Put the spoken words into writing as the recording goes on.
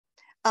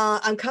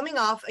I'm coming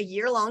off a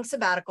year-long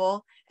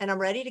sabbatical and I'm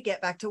ready to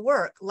get back to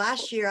work.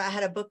 Last year, I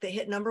had a book that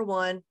hit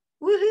 #1,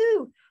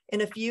 woohoo,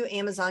 in a few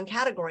Amazon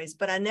categories,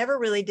 but I never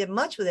really did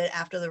much with it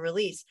after the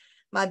release.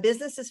 My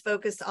business is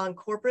focused on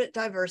corporate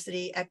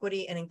diversity,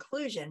 equity, and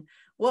inclusion.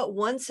 What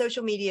one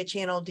social media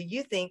channel do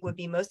you think would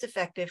be most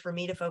effective for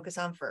me to focus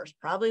on first?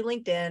 Probably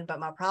LinkedIn, but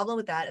my problem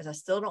with that is I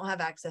still don't have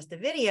access to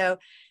video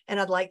and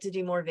I'd like to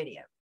do more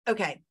video.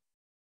 Okay.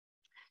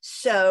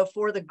 So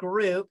for the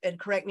group, and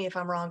correct me if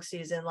I'm wrong,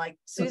 Susan, like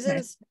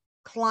Susan's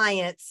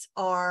clients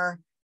are,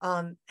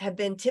 have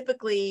been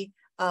typically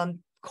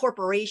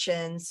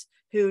corporations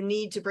who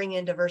need to bring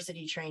in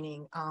diversity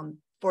training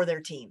for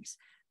their teams.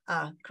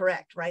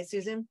 Correct, right,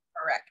 Susan?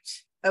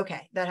 Correct.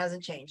 Okay, that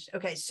hasn't changed.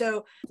 Okay,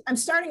 so I'm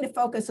starting to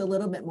focus a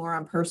little bit more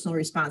on personal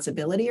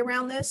responsibility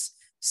around this.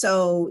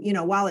 So, you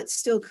know, while it's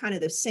still kind of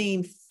the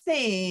same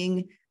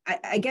thing,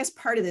 I guess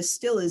part of this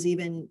still is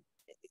even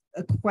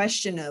a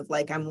question of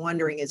like, I'm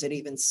wondering, is it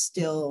even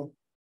still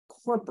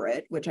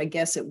corporate, which I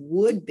guess it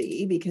would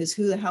be, because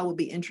who the hell would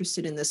be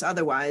interested in this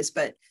otherwise?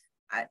 But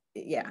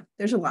yeah,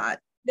 there's a lot.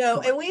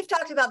 No, and we've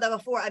talked about that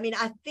before. I mean,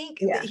 I think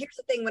that here's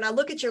the thing, when I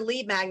look at your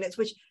lead magnets,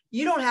 which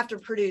you don't have to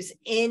produce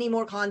any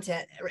more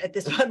content at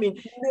this point. I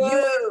mean,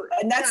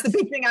 and that's the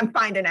big thing I'm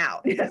finding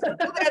out.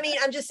 But I mean,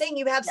 I'm just saying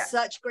you have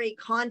such great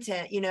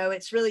content, you know,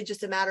 it's really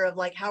just a matter of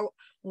like,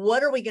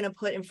 what are we going to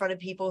put in front of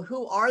people?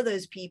 Who are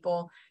those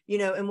people, you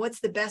know, and what's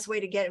the best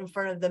way to get in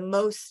front of the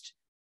most,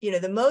 you know,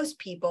 the most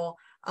people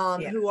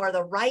who are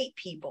the right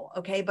people.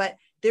 Okay. But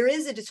there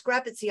is a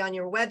discrepancy on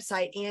your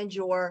website and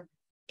your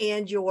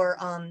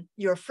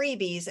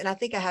freebies. And I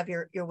think I have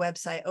your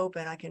website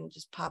open. I can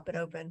just pop it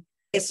open.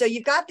 So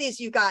you've got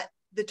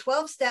the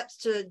 12 steps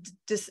to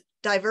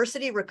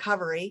diversity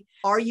recovery.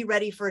 Are you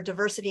ready for a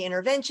diversity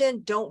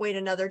intervention? Don't wait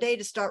another day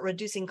to start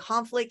reducing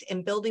conflict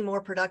and building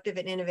more productive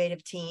and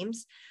innovative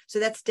teams.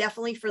 So that's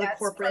definitely for the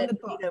corporate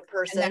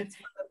person. And that's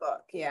from the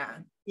book. Yeah.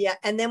 Yeah.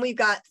 And then we've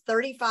got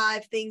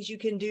 35 things you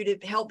can do to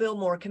help build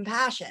more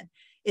compassion.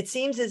 It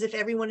seems as if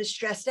everyone is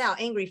stressed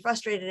out, angry,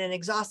 frustrated, and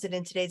exhausted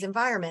in today's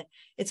environment.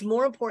 It's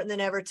more important than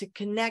ever to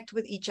connect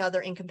with each other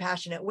in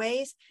compassionate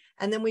ways.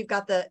 And then we've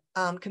got the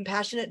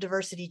Compassionate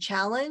Diversity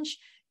Challenge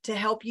to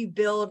help you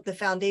build the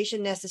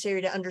foundation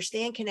necessary to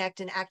understand, connect,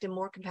 and act in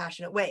more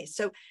compassionate ways.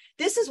 So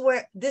this is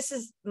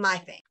my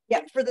thing.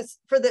 Yeah. For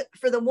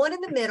the one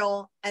in the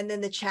middle and then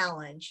the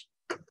challenge,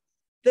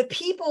 the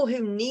people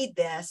who need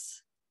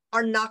this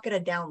are not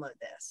going to download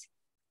this.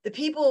 The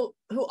people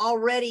who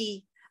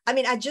already, I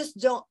mean, I just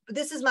don't,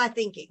 this is my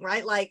thinking,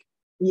 right? Like,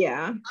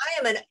 yeah, I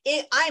am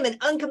an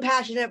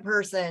uncompassionate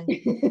person.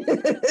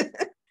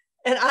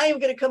 And I am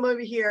going to come over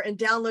here and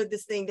download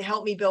this thing to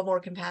help me build more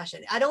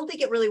compassion. I don't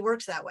think it really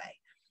works that way.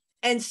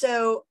 And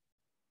so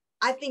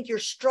I think your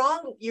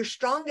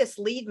strongest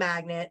lead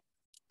magnet,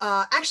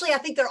 actually, I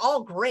think they're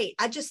all great.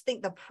 I just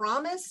think the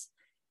promise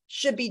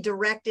should be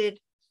directed,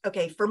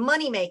 okay, for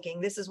money making.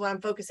 This is what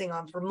I'm focusing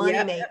on for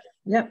money making.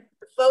 Yep.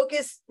 The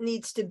focus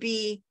needs to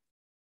be,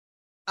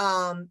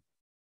 and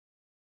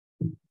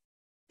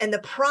the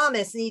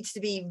promise needs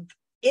to be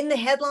in the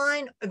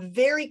headline,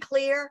 very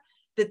clear,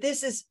 that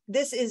this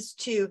is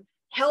to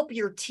help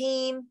your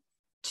team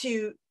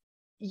to,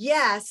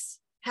 yes,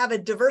 have a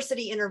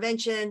diversity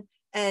intervention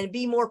and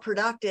be more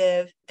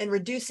productive and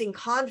reducing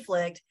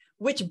conflict,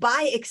 which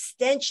by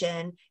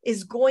extension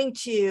is going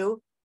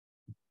to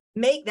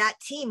make that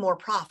team more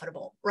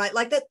profitable, right?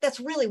 Like that's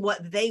really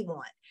what they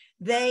want.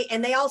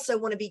 They also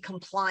want to be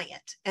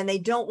compliant, and they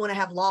don't want to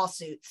have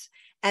lawsuits,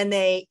 and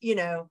they, you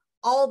know,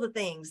 all the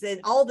things that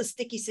all the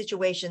sticky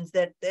situations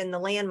that and the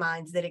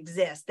landmines that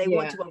exist, they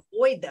want to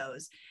avoid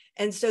those.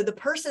 And so the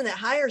person that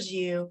hires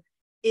you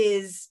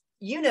is,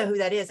 you know who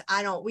that is.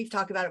 We've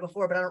talked about it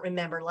before, but I don't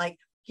remember, like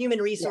human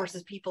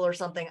resources people or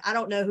something. I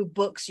don't know who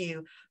books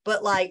you,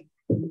 but like,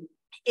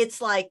 it's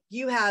like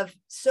you have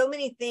so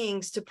many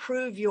things to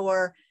prove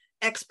your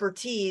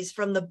expertise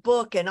from the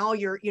book and all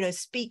your, you know,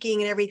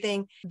 speaking and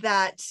everything,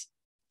 that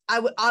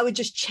I would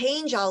just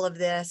change all of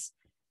this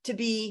to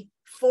be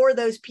for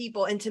those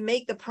people and to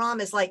make the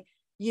promise, like,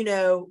 you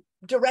know,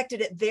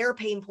 directed at their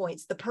pain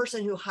points, the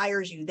person who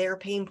hires you, their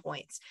pain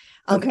points.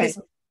 Because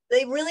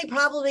they really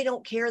probably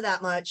don't care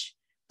that much.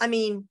 I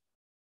mean,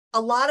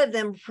 a lot of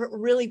them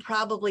really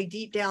probably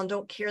deep down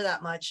don't care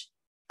that much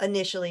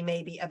initially,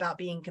 maybe, about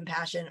being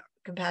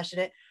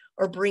compassionate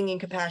or bringing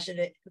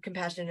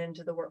compassion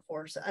into the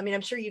workforce. I mean,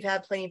 I'm sure you've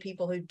had plenty of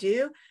people who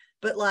do,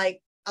 but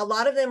like a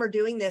lot of them are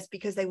doing this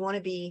because they want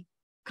to be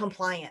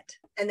compliant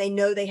and they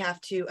know they have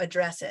to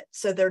address it.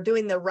 So they're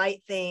doing the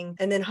right thing.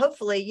 And then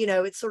hopefully, you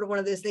know, it's sort of one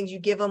of those things, you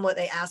give them what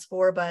they ask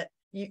for, but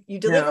you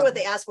deliver what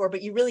they ask for,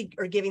 but you really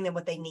are giving them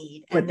what they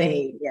need. And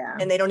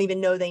they don't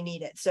even know they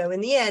need it. So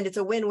in the end, it's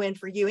a win-win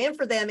for you and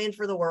for them and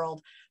for the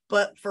world.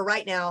 But for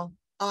right now,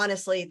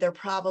 honestly, they're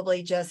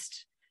probably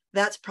just,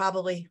 that's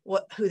probably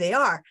who they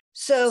are.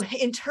 So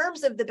in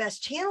terms of the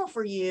best channel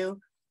for you,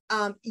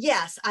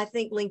 yes, I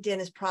think LinkedIn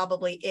is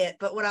probably it.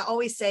 But what I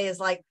always say is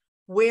like,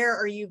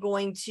 where do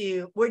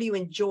you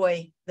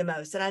enjoy the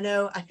most? And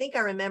I think I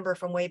remember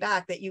from way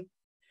back that you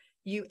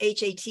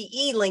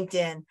UHATE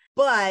LinkedIn,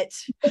 but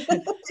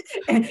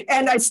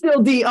and I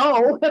still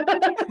DO.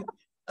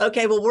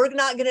 okay, well, we're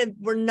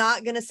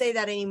not gonna say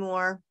that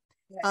anymore,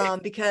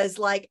 because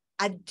like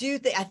I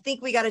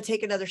think we got to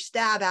take another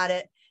stab at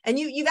it. And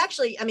you've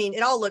actually, I mean,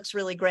 it all looks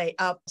really great.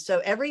 So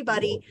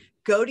everybody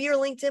go to your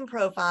LinkedIn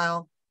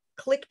profile,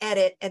 click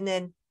edit, and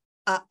then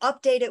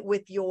update it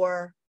with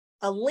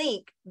a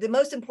link, the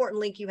most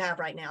important link you have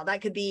right now. That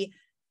could be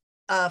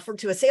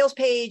to a sales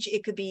page.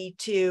 It could be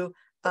to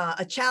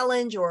a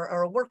challenge or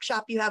a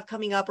workshop you have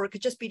coming up, or it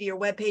could just be to your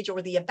webpage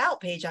or the about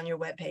page on your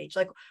webpage,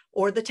 like,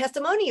 or the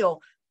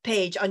testimonial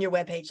page on your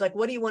webpage. Like,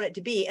 what do you want it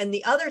to be? And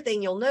the other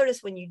thing you'll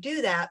notice when you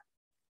do that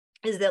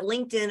is that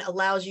LinkedIn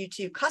allows you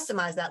to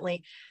customize that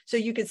link. So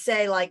you could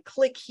say, like,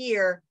 click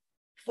here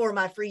for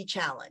my free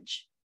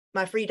challenge,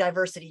 my free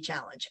diversity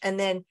challenge. And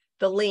then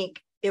the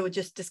link, it would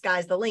just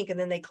disguise the link, and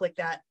then they click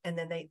that, and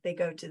then they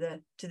go to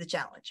the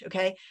challenge.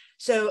 Okay.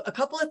 So a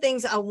couple of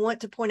things I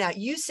want to point out.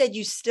 You said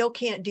you still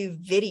can't do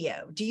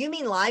video. Do you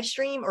mean live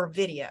stream or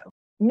video?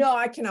 No,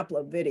 I can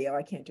upload video.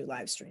 I can't do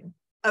live stream.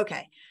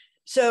 Okay.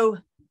 So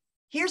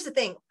here's the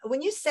thing.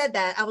 When you said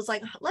that, I was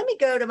like, let me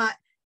go to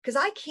because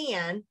I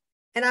can.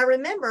 And I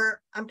remember,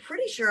 I'm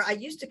pretty sure I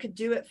used to could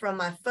do it from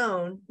my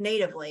phone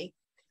natively.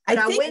 And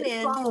I went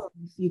in.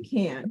 Phones, you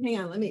can. Hang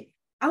on,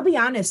 I'll be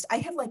honest. I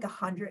have like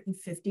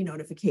 150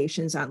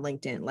 notifications on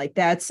LinkedIn. Like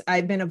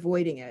I've been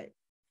avoiding it.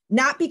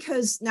 Not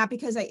because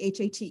I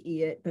HATE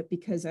it, but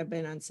because I've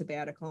been on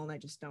sabbatical and I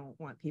just don't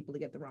want people to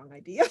get the wrong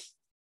idea.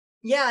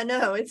 Yeah,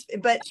 no, it's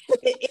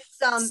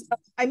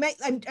I'm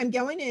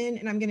going in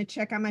and I'm going to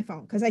check on my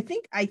phone, because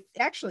I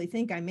actually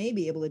think I may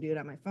be able to do it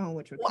on my phone,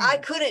 which would I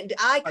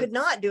could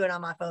not do it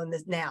on my phone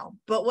now,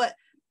 but what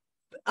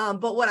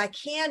I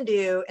can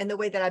do, and the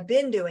way that I've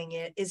been doing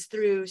it, is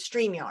through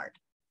StreamYard.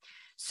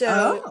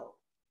 So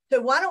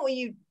why don't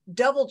you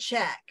double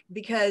check,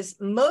 because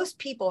most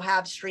people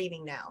have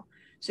streaming now.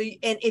 So,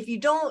 and if you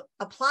don't,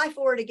 apply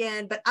for it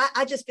again, but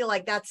I just feel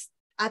like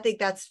I think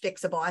that's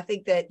fixable. I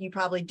think that you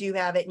probably do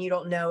have it and you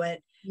don't know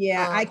it.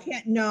 Yeah, I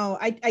can't know.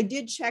 I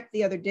did check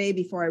the other day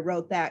before I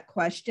wrote that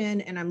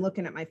question, and I'm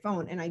looking at my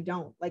phone and I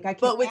don't. Like, I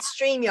can't. But with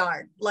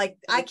StreamYard, like,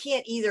 I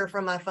can't either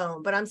from my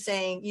phone, but I'm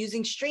saying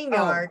using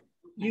StreamYard,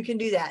 you can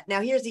do that.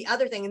 Now, here's the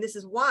other thing, and this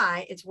is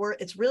why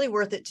it's really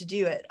worth it to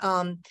do it.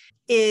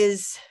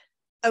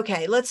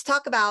 Okay, let's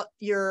talk about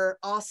your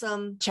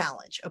awesome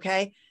challenge.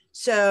 Okay.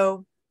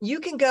 So you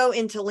can go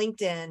into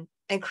LinkedIn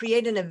and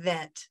create an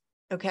event.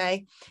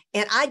 Okay.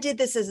 And I did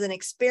this as an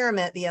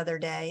experiment the other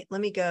day. Let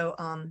me go.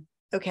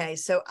 Okay.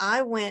 So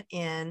I went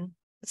in.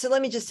 So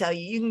let me just tell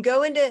you, you can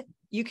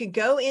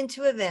go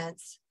into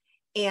events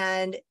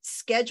and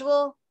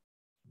schedule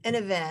an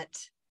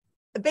event.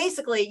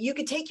 Basically, you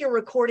could take your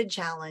recorded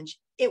challenge.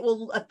 It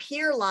will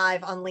appear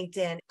live on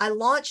LinkedIn. I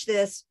launched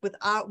this with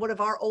one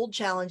of our old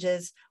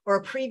challenges, or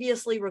a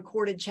previously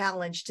recorded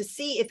challenge, to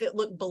see if it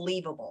looked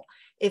believable,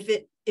 if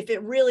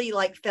it really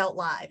like felt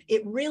live.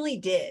 It really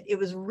did. It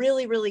was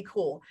really, really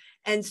cool.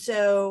 And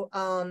so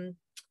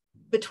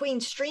between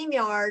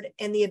StreamYard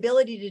and the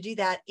ability to do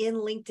that in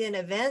LinkedIn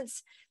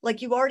events,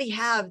 like, you already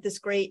have this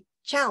great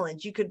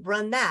challenge. You could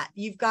run that.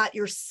 You've got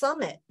your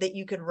summit that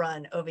you could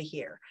run over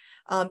here.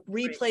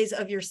 Replays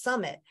of your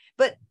summit.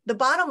 But the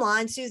bottom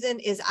line, Susan,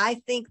 is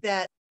I think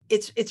that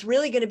it's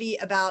really going to be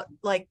about,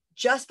 like,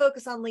 just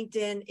focus on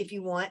LinkedIn if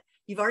you want.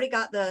 You've already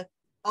got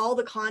all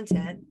the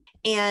content,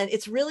 and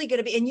it's really going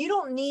to be, and you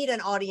don't need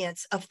an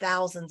audience of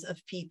thousands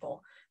of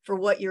people for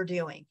what you're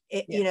doing.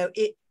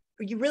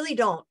 You really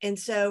don't. And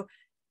so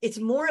it's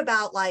more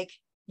about, like,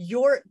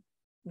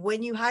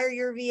 when you hire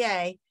your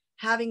VA,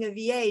 having a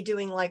VA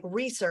doing like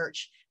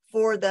research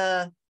for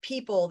the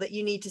people that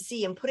you need to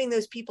see, and putting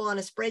those people on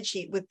a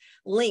spreadsheet with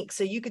links,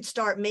 so you could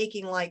start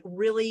making like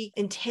really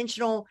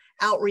intentional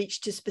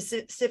outreach to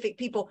specific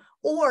people.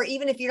 Or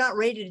even if you're not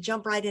ready to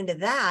jump right into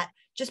that,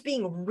 just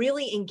being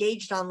really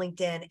engaged on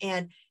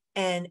LinkedIn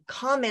and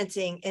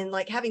commenting and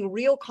like having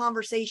real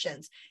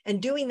conversations,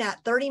 and doing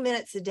that 30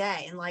 minutes a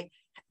day. And like,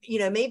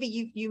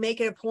 maybe you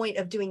make it a point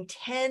of doing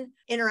 10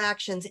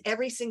 interactions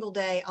every single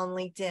day on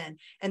LinkedIn,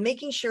 and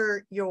making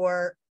sure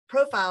your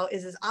profile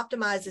is as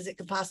optimized as it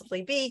could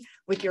possibly be,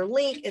 with your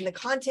link and the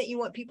content you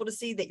want people to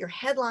see, that your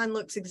headline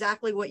looks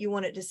exactly what you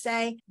want it to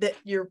say, that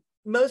your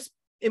most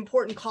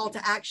important call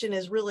to action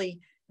is really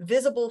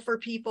visible for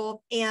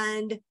people,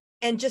 and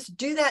just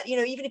do that,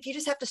 even if you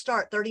just have to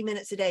start 30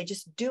 minutes a day,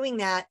 just doing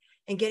that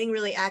and getting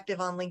really active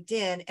on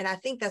LinkedIn. And I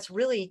think that's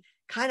really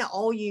kind of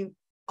all you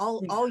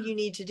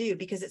need to do,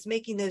 because it's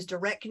making those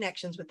direct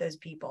connections with those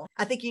people.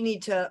 I think you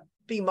need to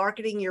be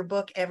marketing your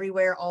book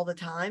everywhere all the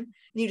time.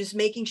 You just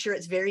making sure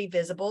it's very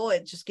visible.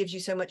 It just gives you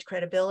so much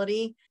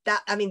credibility.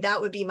 That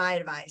would be my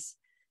advice.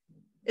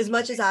 As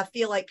much as I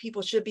feel like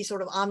people should be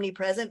sort of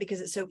omnipresent, because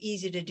it's so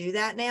easy to do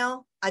that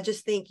now, I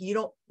just think you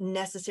don't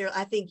necessarily,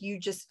 I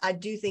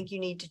do think you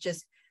need to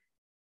just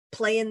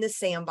play in this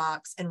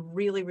sandbox and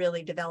really,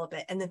 really develop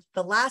it. And then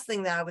the last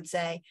thing that I would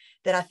say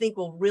that I think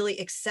will really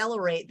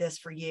accelerate this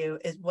for you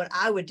is what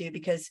I would do,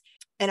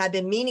 and I've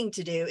been meaning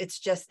to do. It's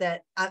just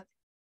that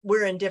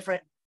we're in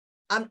different,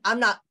 I'm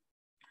not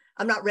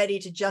ready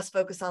to just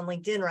focus on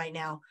LinkedIn right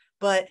now,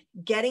 but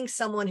getting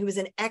someone who is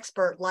an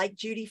expert like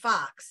Judy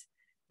Fox,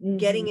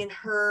 getting in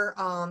her,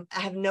 I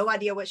have no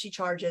idea what she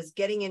charges,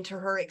 getting into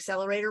her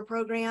accelerator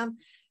program,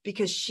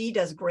 because she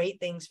does great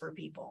things for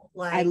people.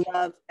 Like, I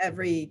love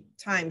every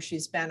time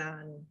she's been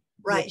on.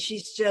 Right.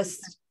 She's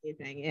just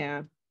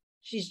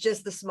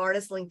the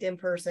smartest LinkedIn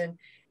person,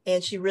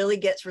 and she really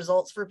gets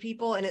results for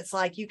people. And it's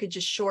like, you could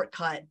just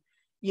shortcut,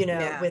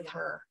 with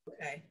her.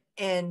 Okay.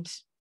 And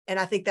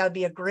I think that would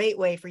be a great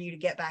way for you to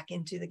get back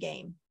into the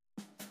game.